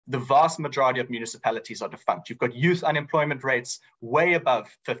the vast majority of municipalities are defunct. You've got youth unemployment rates way above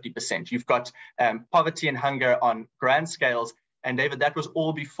 50%. You've got poverty and hunger on grand scales. And David, that was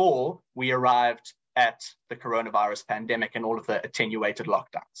all before we arrived at the coronavirus pandemic and all of the attenuated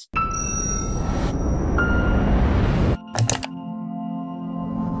lockdowns.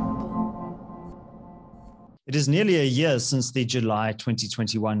 It is nearly a year since the July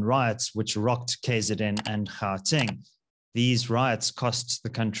 2021 riots, which rocked KZN and Gauteng. These riots cost the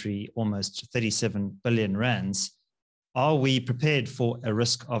country almost 37 billion rands. Are we prepared for a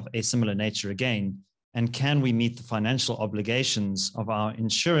risk of a similar nature again? And can we meet the financial obligations of our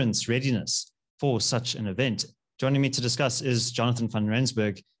insurance readiness for such an event? Joining me to discuss is Jonathan van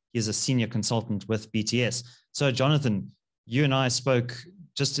Rensburg. He is a senior consultant with BTS. So Jonathan, you and I spoke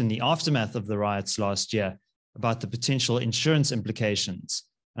just in the aftermath of the riots last year about the potential insurance implications.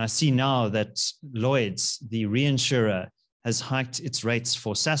 And I see now that Lloyd's, the reinsurer, has hiked its rates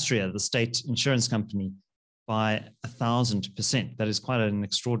for Sasria, the state insurance company, by 1,000%. That is quite an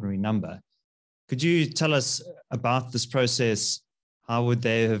extraordinary number. Could you tell us about this process? How would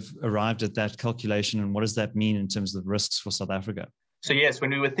they have arrived at that calculation, and what does that mean in terms of risks for South Africa? So yes,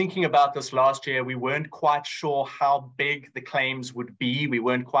 when we were thinking about this last year, we weren't quite sure how big the claims would be. We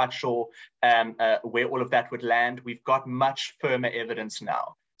weren't quite sure where all of that would land. We've got much firmer evidence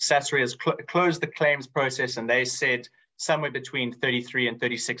now. Sasria has closed the claims process, and they said somewhere between 33 and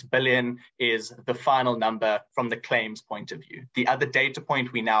 36 billion is the final number from the claims point of view. The other data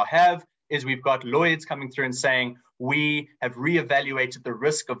point we now have is we've got Lloyd's coming through and saying, we have reevaluated the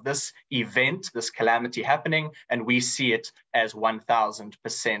risk of this event, this calamity happening, and we see it as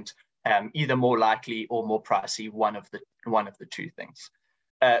 1,000%, either more likely or more pricey, one of the two things.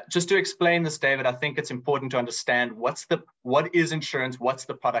 Just to explain this, David, I think it's important to understand what is insurance, what's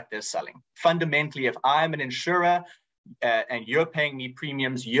the product they're selling. Fundamentally, if I'm an insurer and you're paying me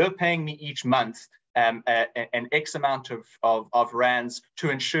premiums, you're paying me each month an X amount of rands to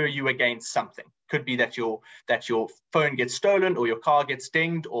insure you against something. Could be that your phone gets stolen or your car gets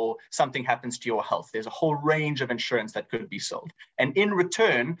dinged or something happens to your health. There's a whole range of insurance that could be sold. And in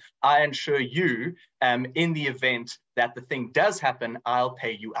return, I insure you in the event that the thing does happen, I'll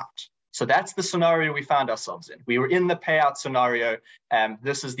pay you out. So that's the scenario we found ourselves in. We were in the payout scenario.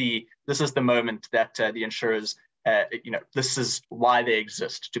 This is the moment that the insurers, this is why they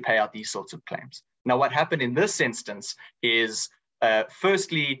exist, to pay out these sorts of claims. Now, what happened in this instance is,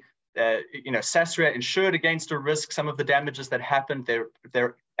 firstly, Sasria insured against a risk. Some of the damages that happened,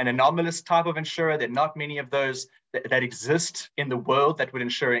 they're an anomalous type of insurer. There are not many of those that exist in the world that would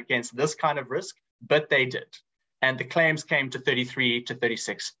insure against this kind of risk, but they did. And the claims came to 33 to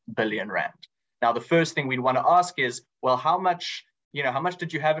 36 billion rand. Now, the first thing we'd want to ask is, well, how much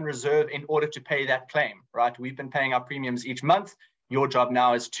did you have in reserve in order to pay that claim, right? We've been paying our premiums each month. Your job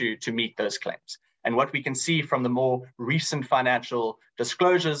now is to meet those claims. And what we can see from the more recent financial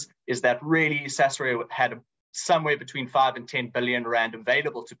disclosures is that really Sasria had somewhere between 5 and 10 billion rand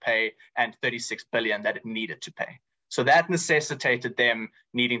available to pay and 36 billion that it needed to pay. So that necessitated them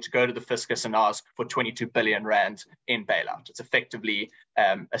needing to go to the fiscus and ask for 22 billion rand in bailout. It's effectively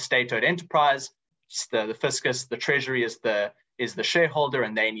a state-owned enterprise. The fiscus, the treasury is the shareholder,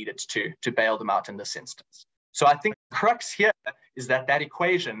 and they needed to bail them out in this instance. So I think the crux here is that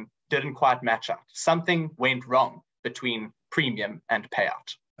equation didn't quite match up. Something went wrong between premium and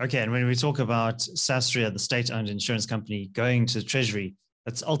payout. Okay, and when we talk about Sasria, the state-owned insurance company, going to the Treasury,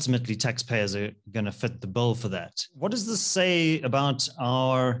 that's ultimately taxpayers are going to fit the bill for that. What does this say about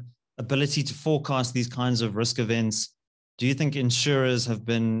our ability to forecast these kinds of risk events? Do you think insurers have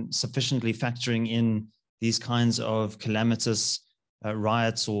been sufficiently factoring in these kinds of calamitous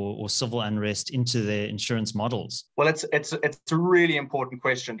riots or civil unrest into their insurance models? Well, it's a really important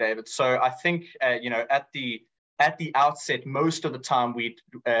question, David. So I think at the outset, most of the time,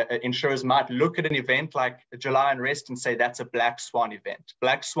 insurers might look at an event like the July unrest and say that's a black swan event.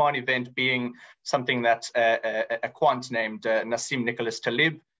 Black swan event being something that a quant named Nassim Nicholas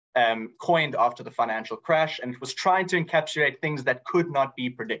Taleb coined after the financial crash, and it was trying to encapsulate things that could not be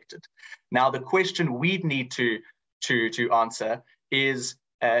predicted. Now, the question we'd need to answer is,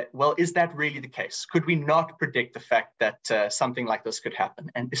 well, is that really the case? Could we not predict the fact that something like this could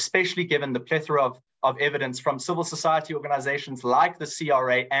happen? And especially given the plethora of evidence from civil society organizations like the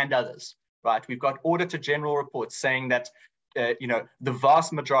CRA and others, right? We've got Auditor General reports saying that the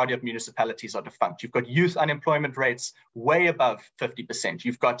vast majority of municipalities are defunct. You've got youth unemployment rates way above 50%.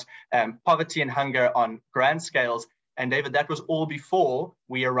 You've got poverty and hunger on grand scales. And David, that was all before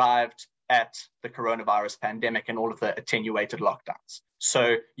we arrived at the coronavirus pandemic and all of the attenuated lockdowns.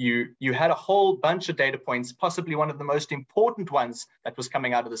 So you had a whole bunch of data points. Possibly one of the most important ones that was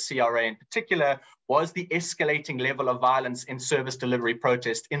coming out of the CRA in particular was the escalating level of violence in service delivery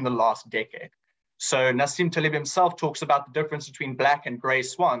protest in the last decade. So Nassim Taleb himself talks about the difference between black and gray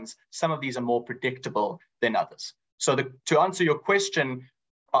swans. Some of these are more predictable than others. So to answer your question,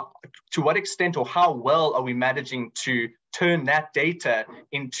 to what extent or how well are we managing to turn that data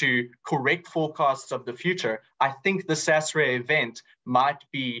into correct forecasts of the future? I think the SASRA event might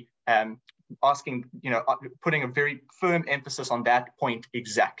be putting a very firm emphasis on that point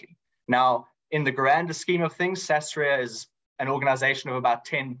exactly. Now, in the grander scheme of things, SASRA is an organization of about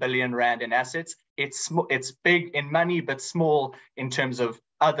 10 billion Rand in assets. It's big in money, but small in terms of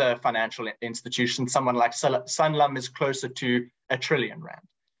other financial institutions. Someone like Sanlam is closer to 1 trillion Rand.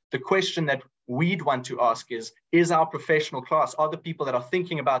 The question that we'd want to ask is our professional class, are the people that are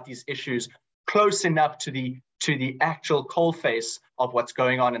thinking about these issues close enough to the actual coalface of what's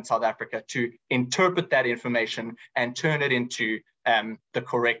going on in South Africa to interpret that information and turn it into the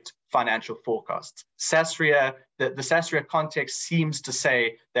correct financial forecasts? SASRIA, the SASRIA context seems to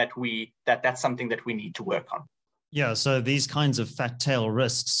say that that's something that we need to work on. Yeah, so these kinds of fat tail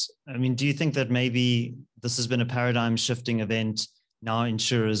risks, I mean, do you think that maybe this has been a paradigm shifting event? Now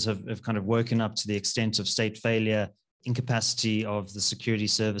insurers have kind of woken up to the extent of state failure, incapacity of the security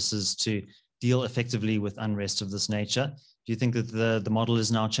services to deal effectively with unrest of this nature. Do you think that the model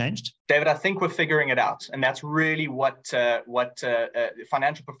is now changed? David, I think we're figuring it out. And that's really what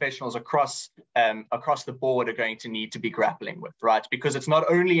financial professionals across the board are going to need to be grappling with, right? Because it's not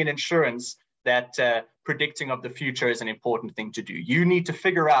only in insurance that predicting of the future is an important thing to do. You need to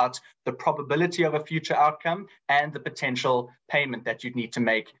figure out the probability of a future outcome and the potential payment that you'd need to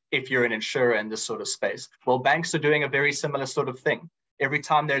make if you're an insurer in this sort of space. Well, banks are doing a very similar sort of thing. Every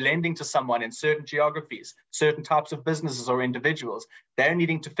time they're lending to someone in certain geographies, certain types of businesses or individuals, they're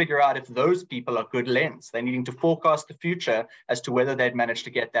needing to figure out if those people are good lends. They're needing to forecast the future as to whether they'd manage to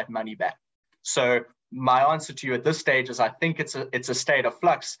get that money back. So my answer to you at this stage is I think it's a state of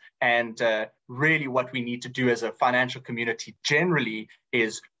flux, and really what we need to do as a financial community generally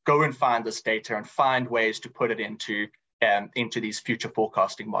is go and find this data and find ways to put it into these future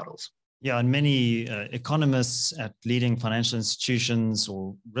forecasting models. Yeah, and many economists at leading financial institutions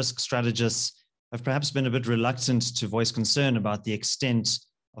or risk strategists have perhaps been a bit reluctant to voice concern about the extent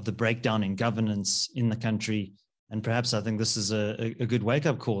of the breakdown in governance in the country. And perhaps I think this is a good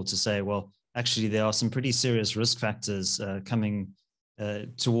wake-up call to say, well, actually, there are some pretty serious risk factors coming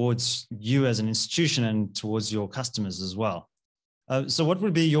towards you as an institution and towards your customers as well. So what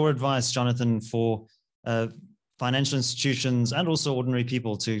would be your advice, Jonathan, for financial institutions and also ordinary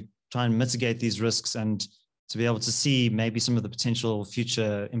people to try and mitigate these risks and to be able to see maybe some of the potential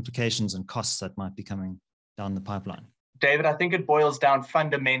future implications and costs that might be coming down the pipeline? David, I think it boils down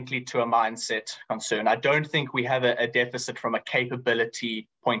fundamentally to a mindset concern. I don't think we have a deficit from a capability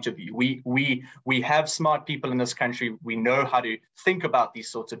point of view. We have smart people in this country. We know how to think about these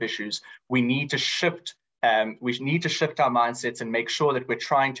sorts of issues. We need to shift our mindsets and make sure that we're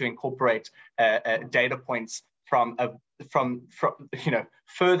trying to incorporate data points from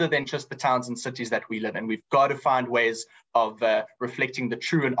further than just the towns and cities that we live in. We've got to find ways of reflecting the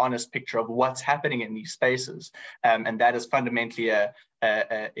true and honest picture of what's happening in these spaces. And that is fundamentally a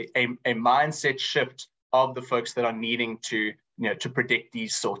mindset shift of the folks that are needing to predict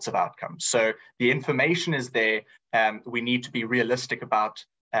these sorts of outcomes. So the information is there. We need to be realistic about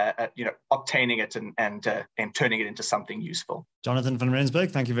obtaining it and turning it into something useful. Jonathan van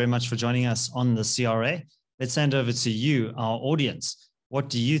Rensburg, thank you very much for joining us on the CRA. Let's hand over to you, our audience. What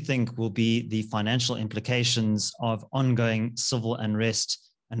do you think will be the financial implications of ongoing civil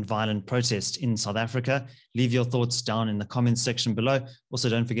unrest and violent protest in South Africa? Leave your thoughts down in the comments section below. Also,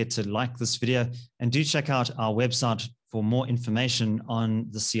 don't forget to like this video and do check out our website for more information on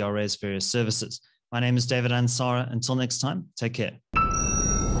the CRA's various services. My name is David Ansara. Until next time, take care.